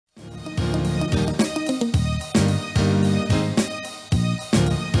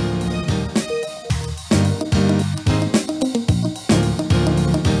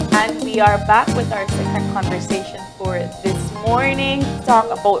are back with our second conversation for this morning. Talk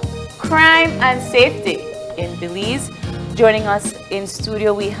about crime and safety in Belize. Joining us in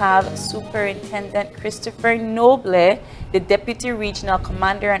studio, we have Superintendent Christopher Noble, the Deputy Regional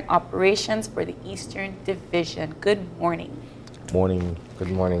Commander and Operations for the Eastern Division. Good morning. Morning.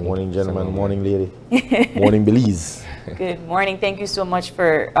 Good morning. Morning, gentlemen. Morning, lady. Morning, Belize. Good morning. Thank you so much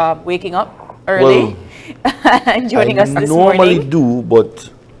for waking up early and joining us this morning. I normally do, but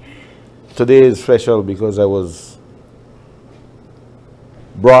today is special because I was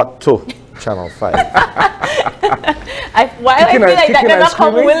brought to Channel 5. Why do I feel like that never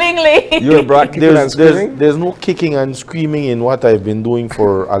come willingly? You were brought kicking and screaming? There's no kicking and screaming in what I've been doing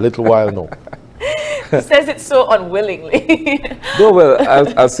for a little while now. He says it so unwillingly. No, well,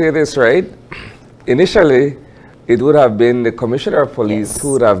 I'll say this, right? Initially, it would have been the Commissioner of Police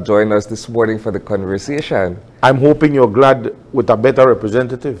who would have joined us this morning for the conversation. I'm hoping you're glad with a better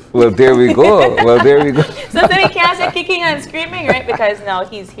representative. Well, there we go. Well, there we go. So then he can't say kicking and screaming, right? Because now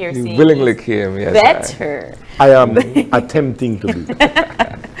he's here He saying willingly came, yes. better. I am attempting to be.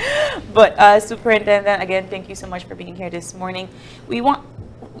 But Superintendent, again, thank you so much for being here this morning.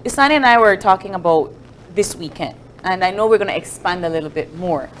 Sunny and I were talking about this weekend, and I know we're going to expand a little bit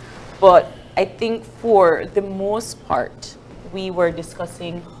more, but I think for the most part, we were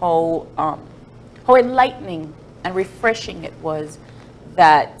discussing how enlightening and refreshing it was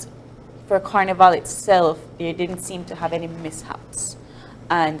that for Carnival itself, there didn't seem to have any mishaps.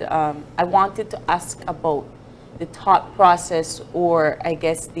 And I wanted to ask about the thought process, or I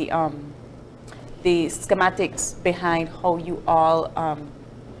guess the schematics behind how you all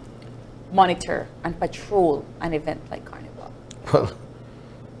monitor and patrol an event like Carnival. Well,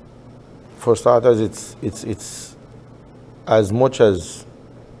 for starters, it's as much as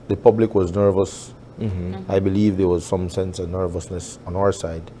the public was nervous. I believe there was some sense of nervousness on our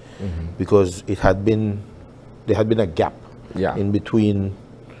side because there had been a gap in between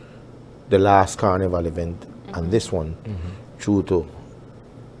the last Carnival event and this one due to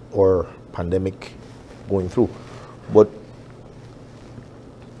our pandemic going through. But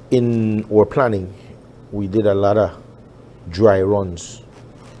in our planning, we did a lot of dry runs.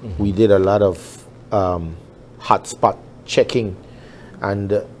 We did a lot of hotspot checking,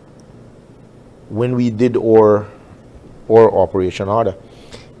 and when we did our operation order,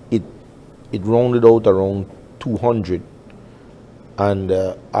 it rounded out around 200. And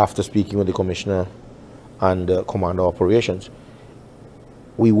after speaking with the commissioner and commander operations,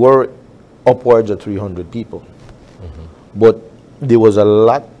 we were upwards of 300 people. But there was a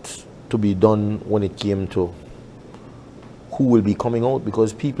lot to be done when it came to who will be coming out,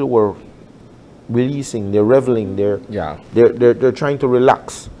 because people were releasing, they're reveling, they're trying to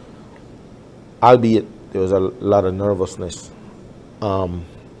relax. Albeit there was a lot of nervousness,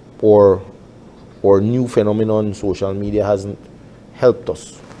 or new phenomenon. Social media hasn't helped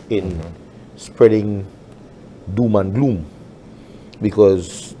us in spreading doom and gloom,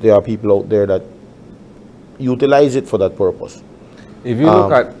 because there are people out there that utilize it for that purpose. If you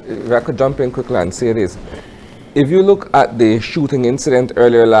look at, if I could jump in quickly and say this, if you look at the shooting incident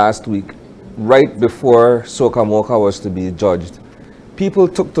earlier last week, right before Soca Mocha was to be judged, people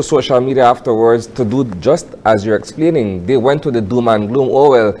took to social media afterwards to do just as you're explaining. They went to the doom and gloom.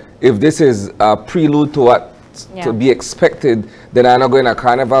 Oh, well, if this is a prelude to what to be expected, then I'm not going to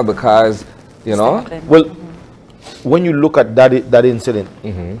Carnival because, you know. Well, when you look at that incident,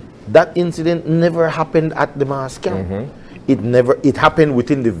 that incident never happened at the mass camp. It happened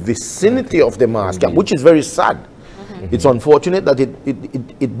within the vicinity of the mass camp, which is very sad. It's unfortunate that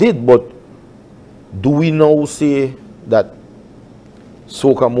it did, but do we now say that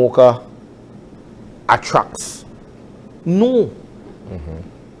Soca Mocha attracts? No.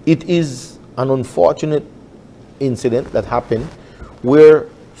 It is an unfortunate incident that happened where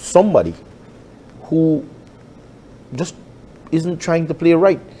somebody who just isn't trying to play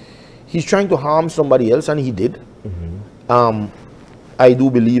right, he's trying to harm somebody else, and he did. I do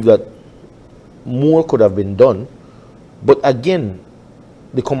believe that more could have been done, but again,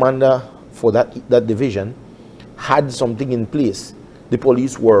 the commander for that division had something in place. The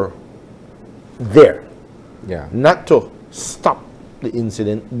police were there, not to stop the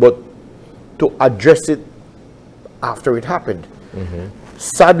incident, but to address it after it happened.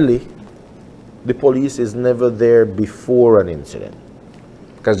 Sadly, the police is never there before an incident.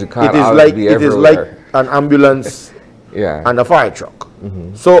 Because you can't be it is like an ambulance and a fire truck.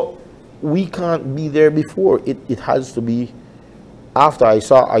 So we can't be there before. It has to be after. I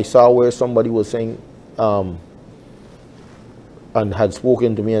saw where somebody was saying and had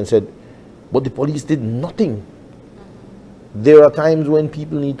spoken to me and said, but the police did nothing. there are times when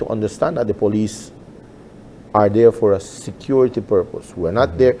people need to understand that the police are there for a security purpose. We're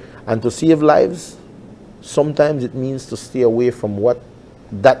not there. And to save lives, sometimes it means to stay away from what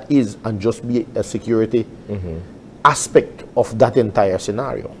that is and just be a security aspect of that entire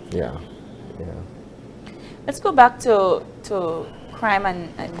scenario. Yeah. Yeah. Let's go back to crime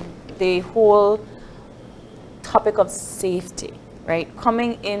and the whole topic of safety, right?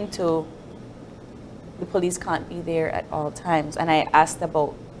 Coming into the police can't be there at all times. And I asked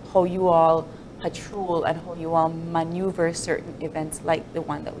about how you all patrol and how you all maneuver certain events like the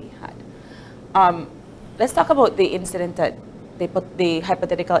one that we had. Let's talk about the incident that the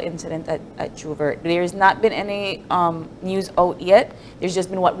hypothetical incident at Jouvert. There's not been any news out yet. There's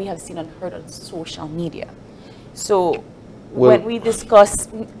just been what we have seen and heard on social media. So when we discuss,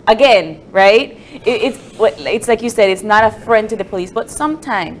 again, right, it's like you said, it's not a friend to the police, but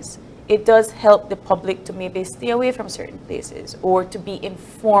sometimes it does help the public to maybe stay away from certain places or to be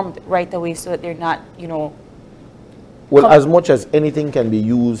informed right away so that they're not, you know. Well, as much as anything can be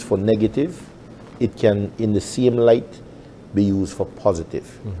used for negative, it can, in the same light, be used for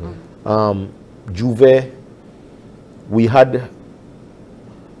positive. Jouvert, we had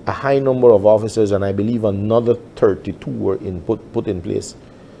a high number of officers, and I believe another 32 were put in place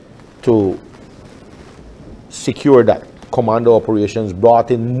to secure that. Commando operations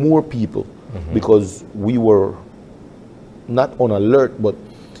brought in more people because we were not on alert, but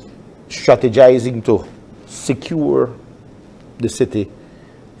strategizing to secure the city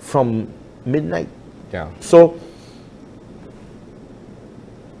from midnight. Yeah. So,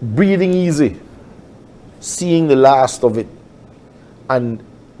 breathing easy, seeing the last of it, and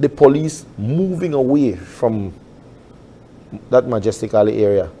the police moving away from that Majestic Alley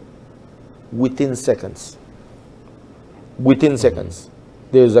area within seconds. Within seconds.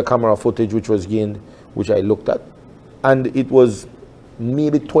 There's a camera footage which was gained, which I looked at, and it was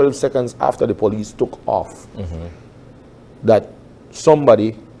maybe 12 seconds after the police took off that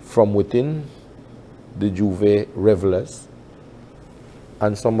somebody from within the Jouvert revelers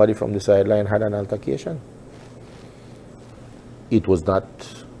and somebody from the sideline had an altercation. It was not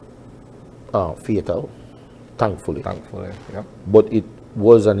fatal, thankfully. Thankfully, yeah. But it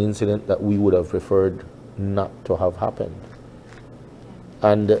was an incident that we would have preferred not to have happened.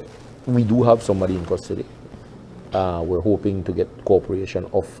 And we do have somebody in custody. We're hoping to get cooperation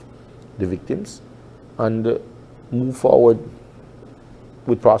of the victims and move forward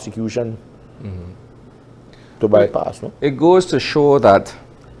with prosecution to bypass. No? It goes to show that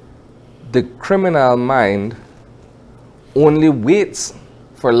the criminal mind only waits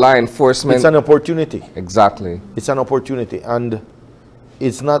for law enforcement. It's an opportunity. Exactly. It's an opportunity. And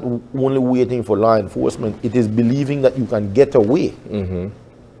it's not only waiting for law enforcement, it is believing that you can get away.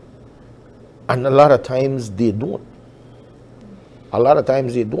 And a lot of times they don't. A lot of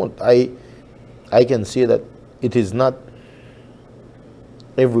times they don't. I can say that it is not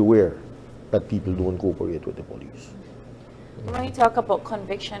everywhere that people don't cooperate with the police. When you talk about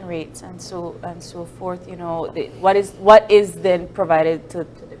conviction rates and so forth, you know, what is then provided to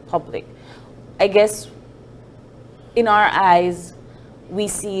the public? I guess in our eyes, we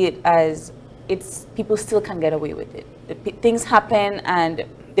see it as people still can get away with it. Things happen and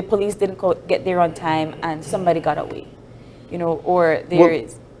the police didn't get there on time and somebody got away, you know, or there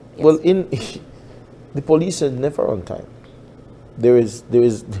is. Yes. Well, the police is never on time.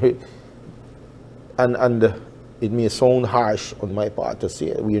 And it may sound harsh on my part to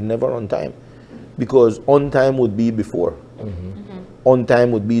say we are never on time, because on time would be before, on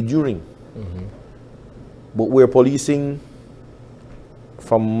time would be during. But we're policing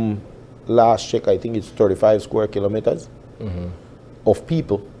from last check, I think it's 35 square kilometers of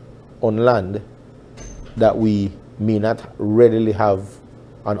people on land that we may not readily have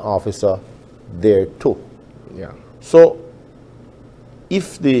an officer there too. Yeah. So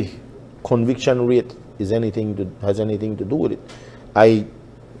if the conviction rate has anything to do with it, I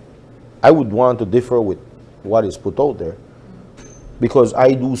would want to differ with what is put out there, because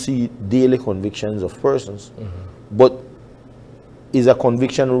I do see daily convictions of persons, but is a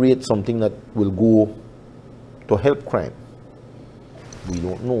conviction rate something that will go to help crime? We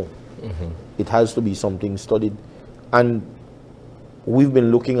don't know. It has to be something studied, and we've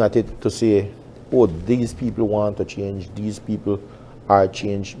been looking at it to say, oh, these people want to change, these people are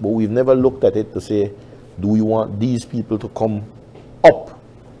changed, but we've never looked at it to say, do we want these people to come up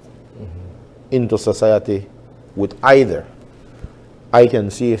into society with either? I can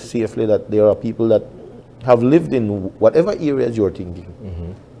say safely that there are people that have lived in whatever areas you're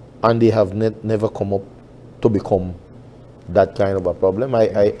thinking, and they have never come up to become that kind of a problem.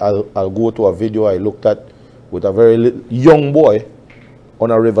 I'll go to a video I looked at with a very young boy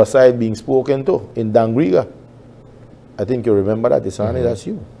on a riverside being spoken to in Dangriga. I think you remember that, Isani, that's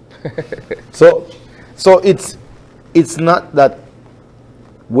you. So it's not that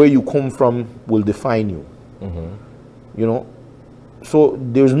where you come from will define you. You know, so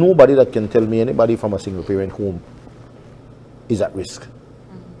there's nobody that can tell me anybody from a single parent home is at risk.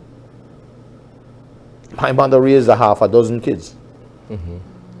 My mother raised a half a dozen kids,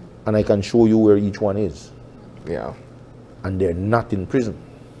 and I can show you where each one is. Yeah. And they're not in prison.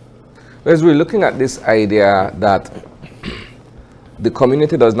 As we're looking at this idea that the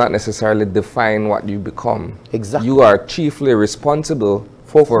community does not necessarily define what you become. Exactly. You are chiefly responsible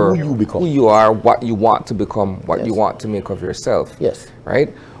for who you become. Who you are, what you want to become, what Yes. you want to make of yourself. Yes. Right?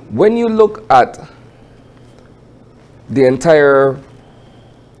 When you look at the entire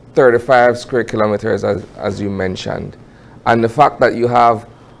 35 square kilometers, as you mentioned, and the fact that you have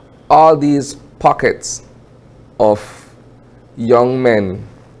all these pockets of young men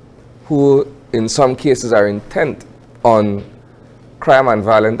who in some cases are intent on crime and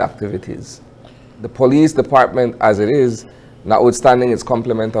violent activities. The police department as it is, notwithstanding its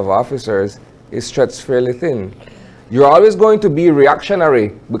complement of officers, is stretched fairly thin. You're always going to be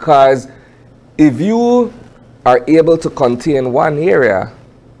reactionary, because if you are able to contain one area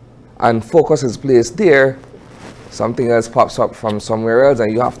and focus is placed there, something else pops up from somewhere else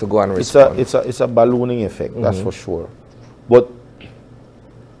and you have to go and respond. It's a ballooning effect, that's for sure. But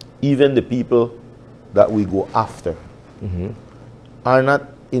even the people that we go after are not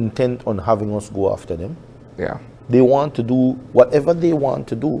intent on having us go after them. Yeah. They want to do whatever they want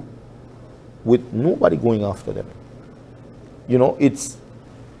to do with nobody going after them. You know, it's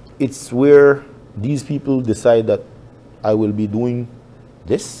where these people decide that I will be doing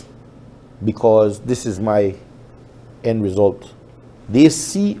this because this is my end result. They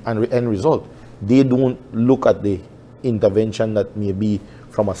see an end result. They don't look at the intervention that may be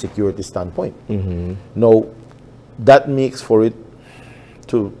from a security standpoint. Now, that makes for it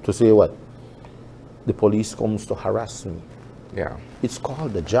to say what? The police comes to harass me. Yeah. It's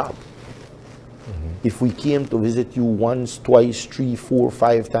called a job. If we came to visit you once, twice, 3, 4,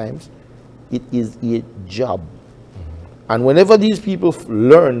 5 times, it is a job. And whenever these people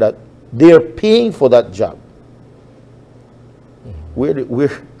learn that they're paying for that job,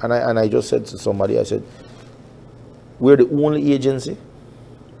 and I just said to somebody, I said, we're the only agency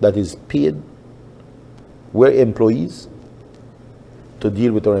that is paid, we're employees to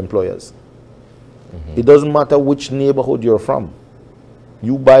deal with our employers. It doesn't matter which neighborhood you're from.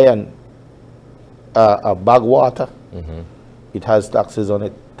 You buy a bag water, it has taxes on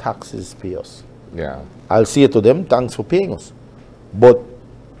it. Taxes pay us. Yeah. I'll say to them, thanks for paying us. But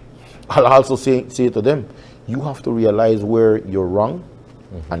I'll also say to them, you have to realize where you're wrong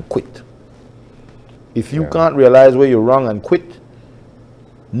and quit. If you can't realize where you're wrong and quit,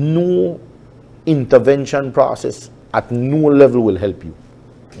 no intervention process at no level will help you.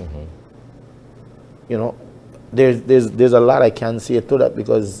 You know, there's a lot I can't say to that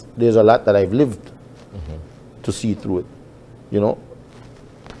because there's a lot that I've lived to see through it. You know,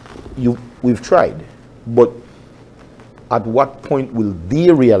 we've tried, but at what point will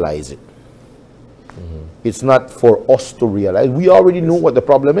they realize it? It's not for us to realize. We already know what the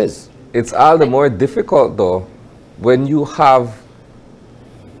problem is. It's all the more difficult, though, when you have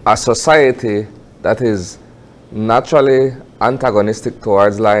a society that is naturally antagonistic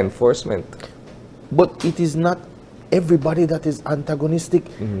towards law enforcement. But it is not everybody that is antagonistic.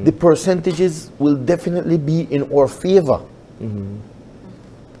 The percentages will definitely be in our favor.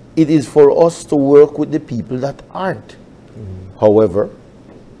 It is for us to work with the people that aren't. However,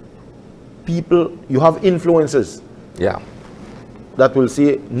 people, you have influencers that will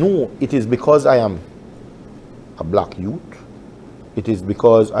say, no, it is because I am a black youth. It is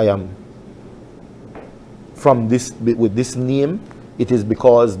because I am from this, with this name. It is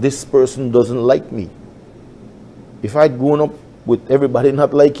because this person doesn't like me. If I'd grown up with everybody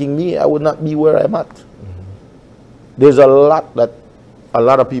not liking me, I would not be where I'm at. There's a lot that a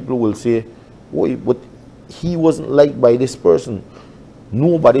lot of people will say, oh, but he wasn't liked by this person.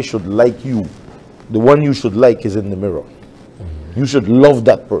 Nobody should like you. The one you should like is in the mirror. You should love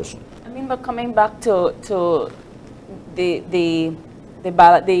that person. I mean, but coming back to the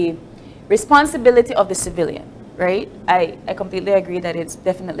responsibility of the civilian, right? I completely agree that it's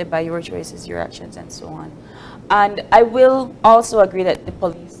definitely by your choices, your actions, and so on. And I will also agree that the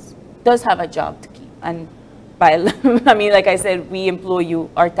police does have a job to keep. And by, I mean, like I said, we employ you,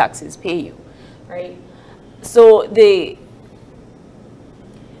 our taxes pay you, right? So the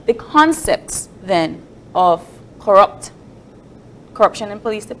concepts then of corruption in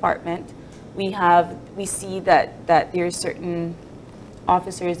police department we see that there are certain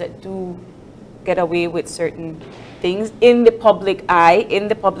officers that do get away with certain things in the public eye,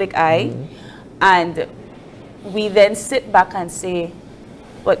 and we then sit back and say,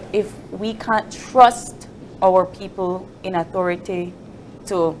 but if we can't trust our people in authority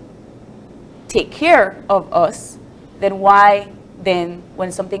to take care of us, then why then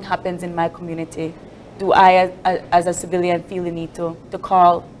when something happens in my community do I as a civilian feel the need to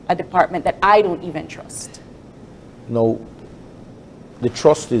call a department that I don't even trust? No, the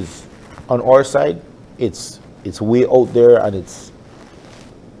trust is on our side. It's way out there, and it's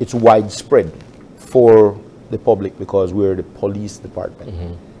widespread for the public because we're the police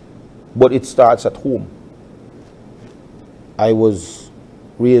department. But it starts at home. I was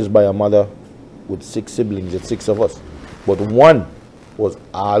raised by a mother with 6 siblings, it's 6 of us, but one was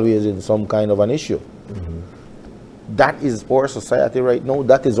always in some kind of an issue. That is our society right now.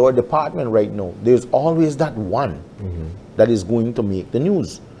 That is our department right now. There's always that one that is going to make the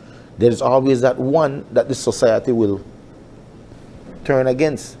news. There's always that one that the society will turn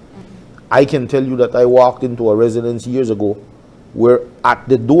against. I can tell you that I walked into a residence years ago where at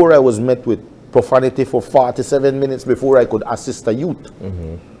the door I was met with profanity for 47 minutes before I could assist a youth.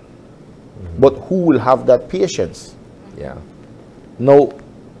 But who will have that patience? Yeah. Now,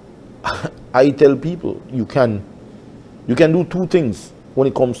 I tell people you can do 2 things when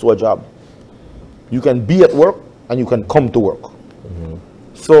it comes to a job. You can be at work and you can come to work.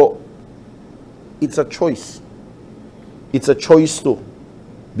 So it's a choice. It's a choice to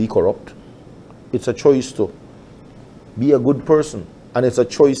be corrupt. It's a choice to be a good person. And it's a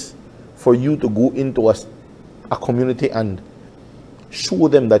choice for you to go into a community and show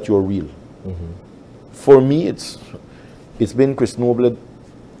them that you're real. For me, it's been Chris Noble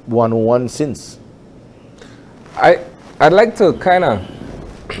 101 since. I'd like to kind of,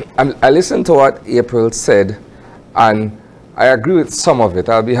 I listened to what April said, and I agree with some of it.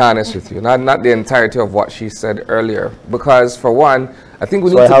 I'll be honest with you, not the entirety of what she said earlier, because for one, I think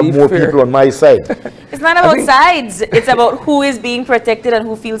we need to be fair. So I have more people on my side. It's not about sides. It's about who is being protected and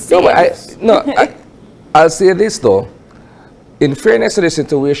who feels safe. I'll say this though. In fairness to the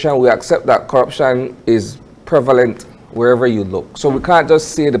situation, we accept that corruption is prevalent wherever you look. So we can't just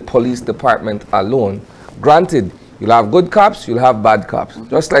say the police department alone. Granted, you'll have good cops, you'll have bad cops.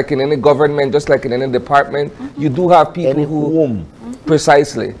 Just like in any government, just like in any department, you do have people who...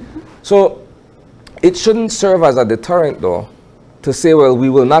 Precisely. So it shouldn't serve as a deterrent though, to say, well, we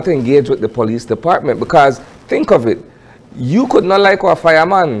will not engage with the police department, because think of it. You could not like a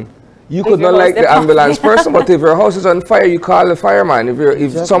fireman. You could not like the ambulance person, but if your house is on fire, you call the fireman.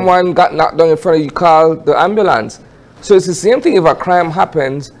 If someone got knocked down in front of you, you call the ambulance. So it's the same thing if a crime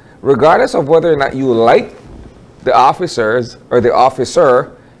happens, regardless of whether or not you like the officers or the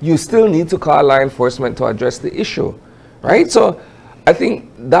officer, you still need to call law enforcement to address the issue, right? So I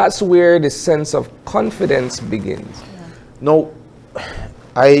think that's where the sense of confidence begins. No,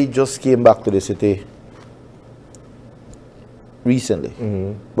 I just came back to the city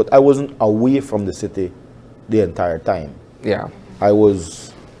recently, but I wasn't away from the city the entire time. Yeah, I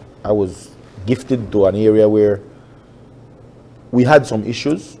was gifted to an area where we had some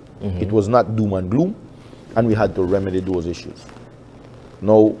issues. It was not doom and gloom, and we had to remedy those issues.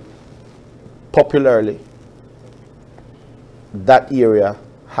 Now, popularly, that area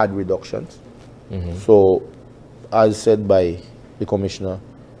had reductions. So, as said by the commissioner,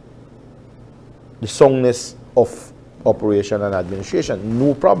 the soundness of operation and administration,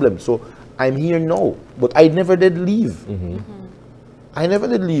 no problem. So I'm here now, but I never did leave. I never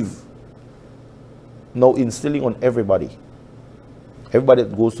did leave. Now instilling on everybody. Everybody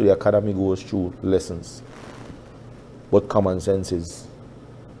that goes to the academy goes through lessons, but common sense is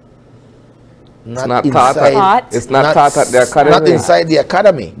not inside. It's not taught at the academy. Not inside the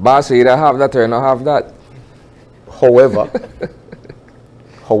academy. Boss, you either have that or not have that. However,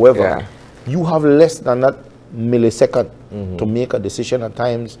 Yeah. you have less than that millisecond to make a decision at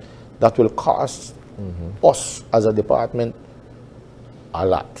times that will cost us as a department a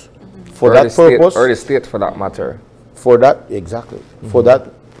lot. For that purpose, or the state for that matter. for that, exactly. For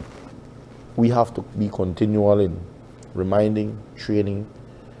that, we have to be continual in reminding, training,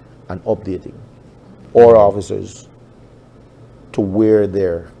 and updating our officers to where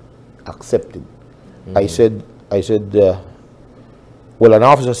they're accepted. I said, well, an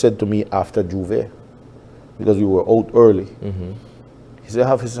officer said to me after Juve, because we were out early,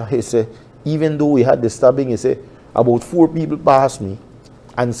 he said, even though we had the stabbing, he said, about 4 people passed me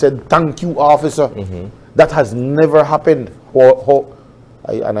and said, thank you, officer. That has never happened.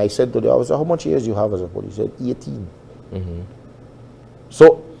 And I said to the officer, how much years you have as a police? He said, 18.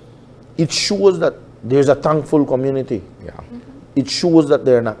 So it shows that there's a thankful community. Yeah. It shows that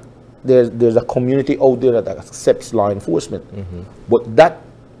there's a community out there that accepts law enforcement. But that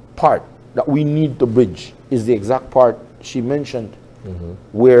part that we need to bridge is the exact part she mentioned,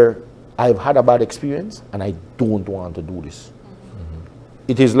 where I've had a bad experience and I don't want to do this.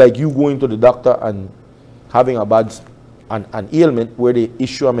 It is like you going to the doctor and having a bad an ailment where they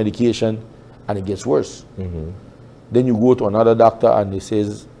issue a medication and it gets worse. Then you go to another doctor and they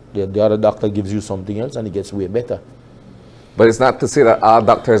says the other doctor gives you something else and it gets way better. But it's not to say that all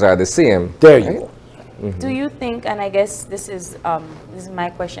doctors are the same. There you go. Do you think, and I guess this is my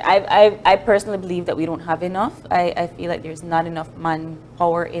question, I personally believe that we don't have enough. I feel like there's not enough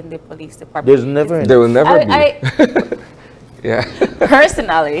manpower in the police department. There's never enough. There will never be. Yeah.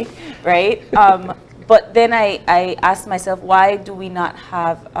 Personally, right? But then I asked myself, why do we not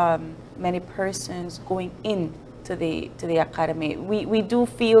have many persons going in to the academy? We do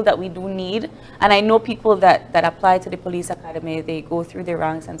feel that we do need, and I know people that apply to the police academy, they go through the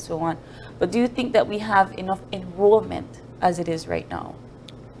ranks and so on. But do you think that we have enough enrollment as it is right now?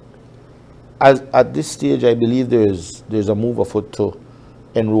 At this stage, I believe there's a move afoot to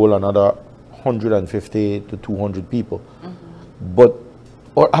enroll another 150 to 200 people. But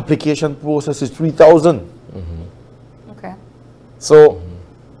our application process is 3,000. Okay. So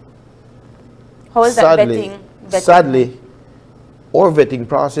how is sadly, that vetting? Sadly, our vetting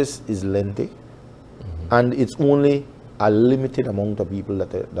process is lengthy, and it's only a limited amount of people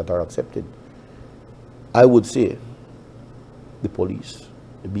that are accepted. I would say the police,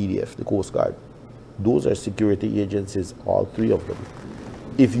 the BDF, the Coast Guard, those are security agencies, all three of them.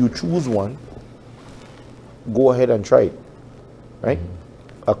 If you choose one, go ahead and try it, right?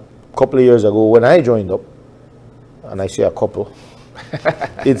 A couple of years ago when I joined up, and I say a couple,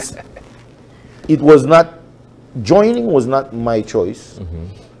 joining was not my choice,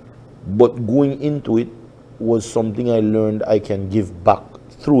 but going into it was something I learned I can give back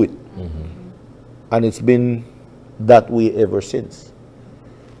through it. And it's been that way ever since.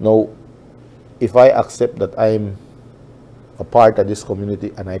 Now, if I accept that I'm a part of this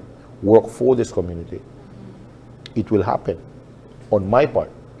community and I work for this community, it will happen on my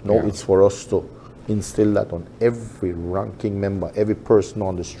part. Now it's for us to instill that on every ranking member, every person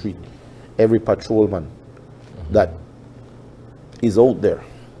on the street, every patrolman that is out there.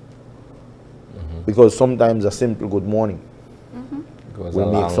 Because sometimes a simple good morning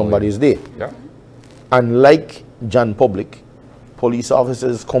will make somebody's day. Yeah. And like Jan Public, police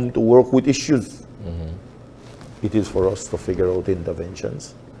officers come to work with issues. It is for us to figure out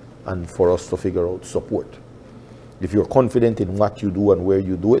interventions and for us to figure out support. If you're confident in what you do and where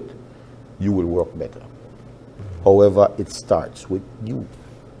you do it, you will work better. However, it starts with you.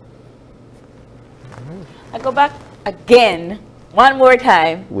 I go back again, one more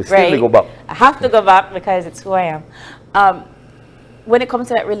time. We still go back. I have to go back because it's who I am. When it comes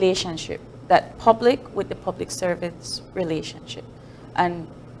to that relationship, that public with the public servants relationship, and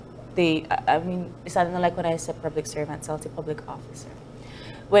I mean, it's not like when I said public servants, I'll say public officer.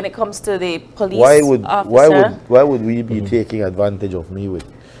 When it comes to the police officer, why would we be taking advantage of me with?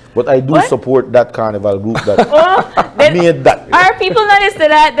 But I do support that carnival group that made that. Are people not used to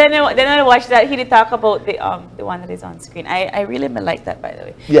that? Then I watch that. He did talk about the one that is on screen. I really like that, by the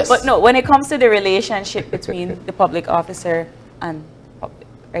way. Yes. But no, when it comes to the relationship between the public officer and public,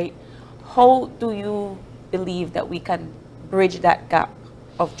 right? How do you believe that we can bridge that gap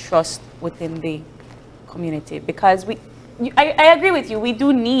of trust within the community? Because I agree with you. We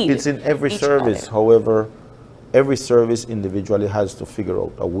do need. It's in every service. Other. However, every service individually has to figure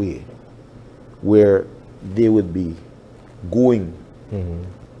out a way where they would be going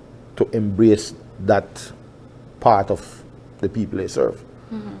to embrace that part of the people they serve.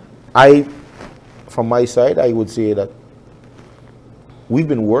 From my side, I would say that we've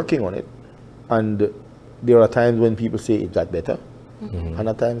been working on it, and there are times when people say it got better, and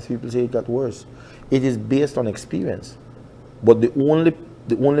at times people say it got worse. It is based on experience, but the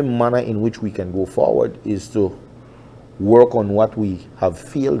only manner in which we can go forward is to work on what we have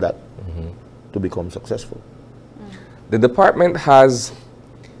failed at to become successful. The department has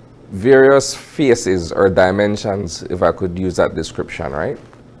various phases or dimensions, if I could use that description, right?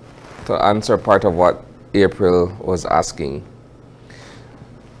 To answer part of what April was asking.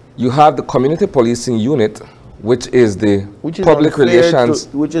 You have the community policing unit, which is the public relations.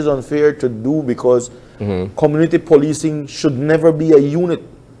 Which is unfair to do because community policing should never be a unit.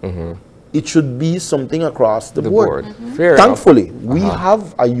 It should be something across the board. Thankfully, we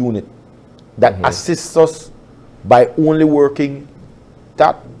have a unit that assists us by only working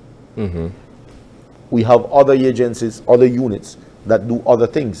that. We have other agencies, other units that do other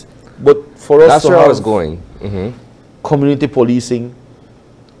things. But for us That's to where I have was going. community policing,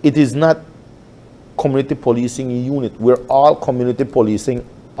 it is not community policing unit. We're all community policing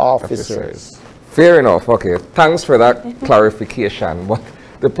officers. Fair enough. Okay, thanks for that clarification. But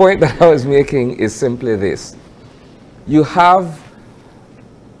the point that I was making is simply this. You have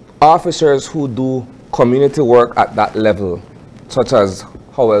officers who do community work at that level, such as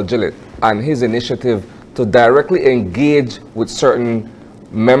Howell Gillett and his initiative to directly engage with certain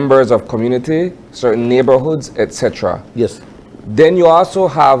members of community, certain neighborhoods, etc. Yes. Then you also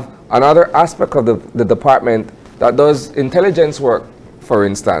have another aspect of the department that does intelligence work, for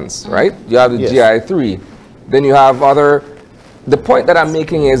instance, right? You have the Yes. GI3. Then you have other... The point that I'm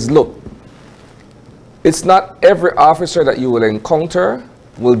making is, look, it's not every officer that you will encounter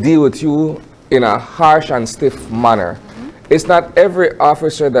will deal with you in a harsh and stiff manner. It's not every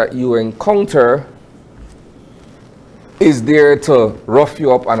officer that you encounter is there to rough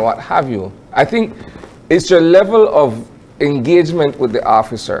you up and what have you. I think it's your level of engagement with the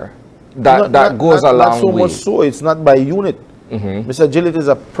officer that goes a long Not so way. much so, it's not by unit. Mr. Gillett is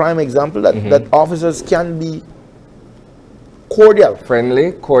a prime example that officers can be cordial.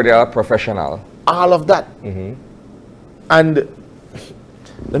 Friendly, cordial, professional. All of that. And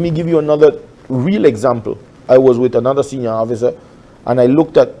let me give you another real example. I was with another senior officer and I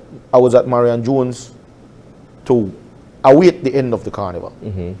was at Marion Jones to await the end of the carnival.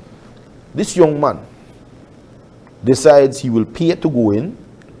 This young man decides he will pay to go in,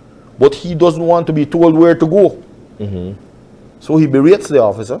 but he doesn't want to be told where to go. So he berates the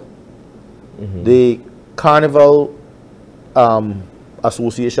officer. The carnival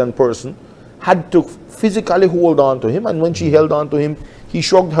association person had to physically hold on to him, and when she held on to him, he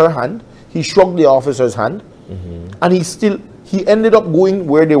shrugged her hand, he shrugged the officer's hand, and he ended up going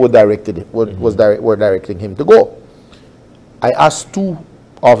where they were were directing him to go. I asked two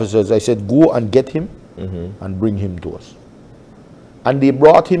officers, I said, go and get him and bring him to us. And they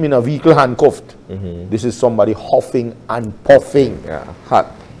brought him in a vehicle handcuffed. This is somebody huffing and puffing. Yeah,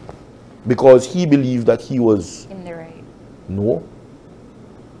 hot. Because he believed that he was... In the right. No.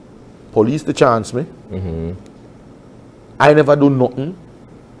 Police the chance me. I never do nothing.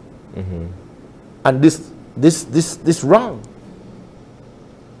 And this wrong.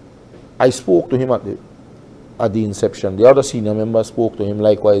 I spoke to him at the inception. The other senior member spoke to him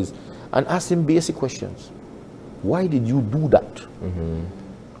likewise and asked him basic questions. Why did you do that?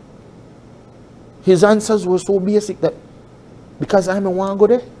 His answers were so basic that because I'm a one go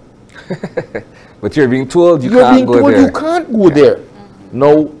there. But you're being told you You're can't being go told there. you can't go there.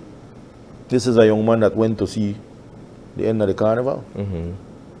 Now, this is a young man that went to see the end of the carnival.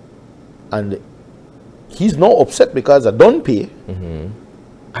 And he's now upset because I don't pay.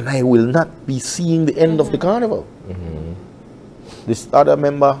 And I will not be seeing the end of the carnival. This other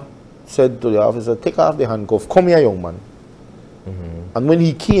member said to the officer, take off the handcuff. Come here, young man. And when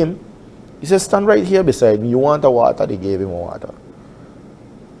he came, he said, stand right here beside me. You want a water? They gave him a water.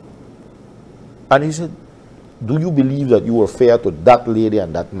 And he said, do you believe that you were fair to that lady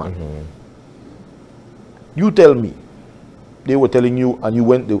and that man? You tell me. They were telling you and you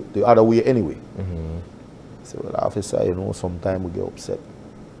went the other way anyway. I said, well, officer, you know, sometimes we get upset.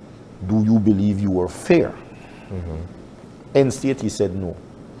 Do you believe you were fair? End state, he said no.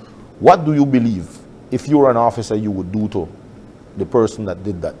 What do you believe if you were an officer you would do to the person that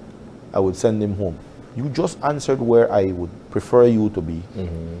did that? I would send him home. You just answered where I would prefer you to be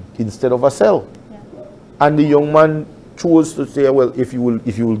instead of a cell. And the young man chose to say, well, if you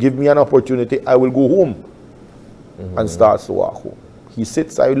will give me an opportunity, I will go home. And starts to walk home. He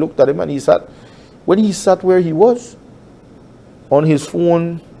sits, I looked at him and he sat. When he sat where he was, on his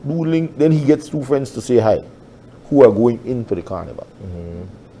phone, doodling, then he gets two friends to say hi, who are going into the carnival.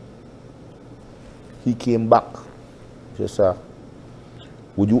 He came back. He said, sir,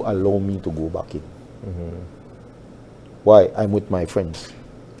 would you allow me to go back in? Why? I'm with my friends.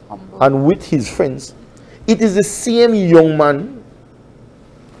 Humble. And with his friends, it is the same young man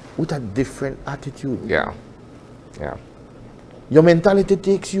with a different attitude. Yeah. Yeah. Your mentality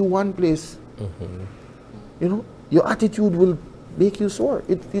takes you one place. You know, your attitude will make you sore.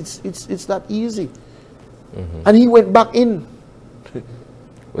 It's that easy. And he went back in.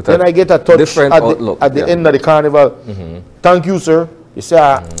 With Then I get a touch different outlook, at the end of the carnival. Thank you, sir. He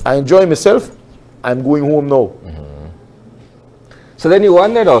said, I enjoy myself. I'm going home now. So then you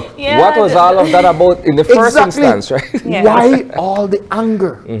wonder though, what was all of that about in the first instance, right? Yeah. Why all the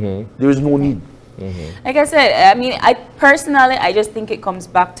anger? There is no need. Like I said, I mean, I just think it comes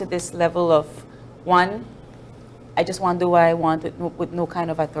back to this level of, one, I just want to do what I want with no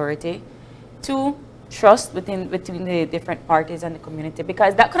kind of authority. Two, trust between the different parties and the community,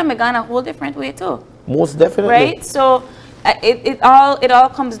 because that could have gone a whole different way too. Most definitely. Right? So it all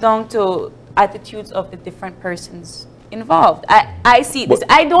comes down to attitudes of the different persons involved. I see this.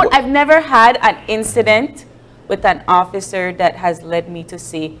 I've never had an incident with an officer that has led me to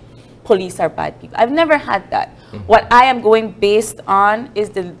say police are bad people. I've never had that. What I am going based on is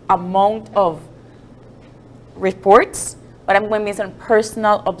the amount of reports, but I'm going based on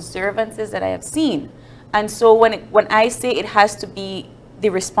personal observances that I have seen. And so when I say it has to be the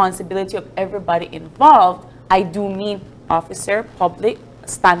responsibility of everybody involved, I do mean officer, public,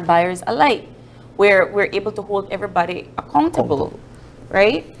 standbyers alike, where we're able to hold everybody accountable,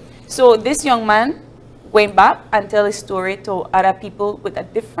 right? So this young man went back and tell his story to other people with a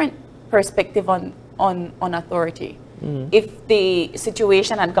different perspective on authority. If the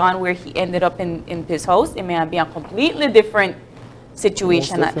situation had gone where he ended up in his house, it may have been a completely different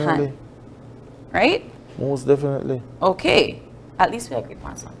situation at hand, right? Most definitely. Okay, at least we agreed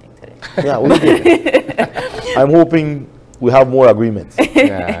on something today. Yeah, we did. I'm hoping we have more agreements.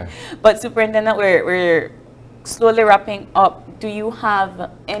 Yeah. But Superintendent, we're slowly wrapping up. Do you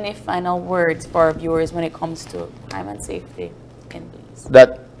have any final words for our viewers when it comes to crime and safety in Belize?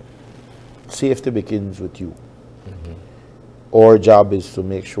 That safety begins with you. Our job is to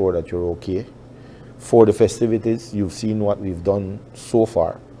make sure that you're okay. For the festivities, you've seen what we've done so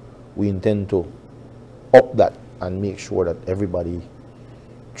far. We intend to up that and make sure that everybody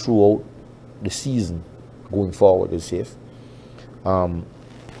throughout the season going forward is safe. The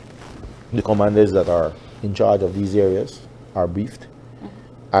commanders that are in charge of these areas are briefed.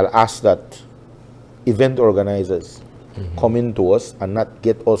 I'll ask that event organizers come into us and not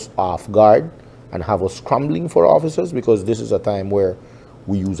get us off guard and have us scrambling for officers, because this is a time where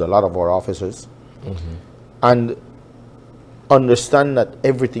we use a lot of our officers. And understand that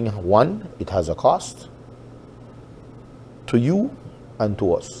everything, one, it has a cost to you and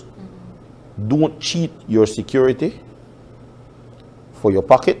to us. Don't cheat your security for your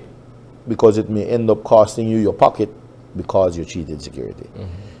pocket, because it may end up costing you your pocket because you cheated security.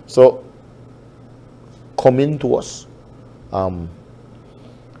 So come into us.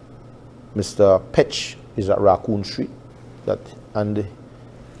 Mr. Petch is at Raccoon Street, and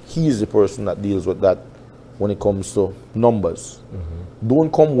he is the person that deals with that when it comes to numbers. Don't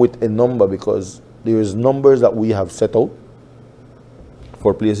come with a number, because there is numbers that we have set out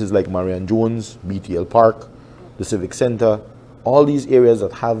for places like Marian Jones, BTL Park, the Civic Center, all these areas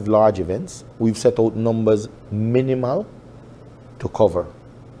that have large events. We've set out numbers minimal to cover.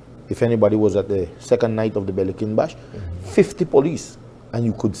 If anybody was at the second night of the Belikin Bash, 50 police, and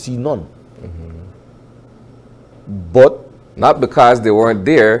you could see none. But not because they weren't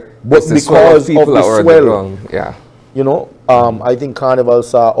there, but because of the swell. Yeah. You know, I think Carnival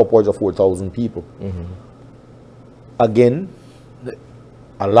saw upwards of 4,000 people. Again,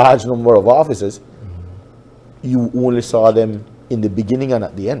 a large number of officers, you only saw them in the beginning and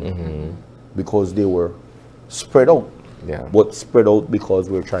at the end, because they were spread out. Yeah. But spread out because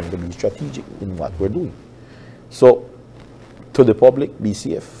we're trying to be strategic in what we're doing. So, to the public, be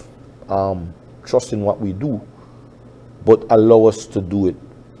safe. Trust in what we do, but allow us to do it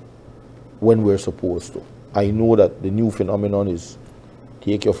when we're supposed to. I know that the new phenomenon is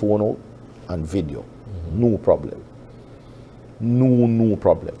take your phone out and video. No problem. No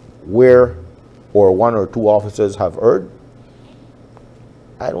problem. Where or one or two officers have erred,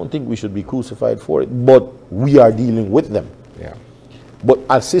 I don't think we should be crucified for it, but we are dealing with them. Yeah. But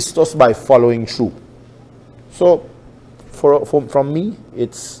assist us by following through. So from me,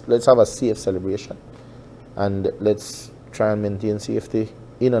 it's let's have a safe celebration, and let's try and maintain safety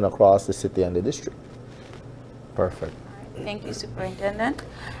in and across the city and the district. Perfect. All right. Thank you, Superintendent.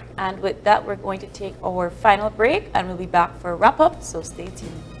 And with that, we're going to take our final break, and we'll be back for a wrap-up, so stay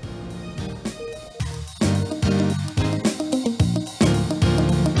tuned.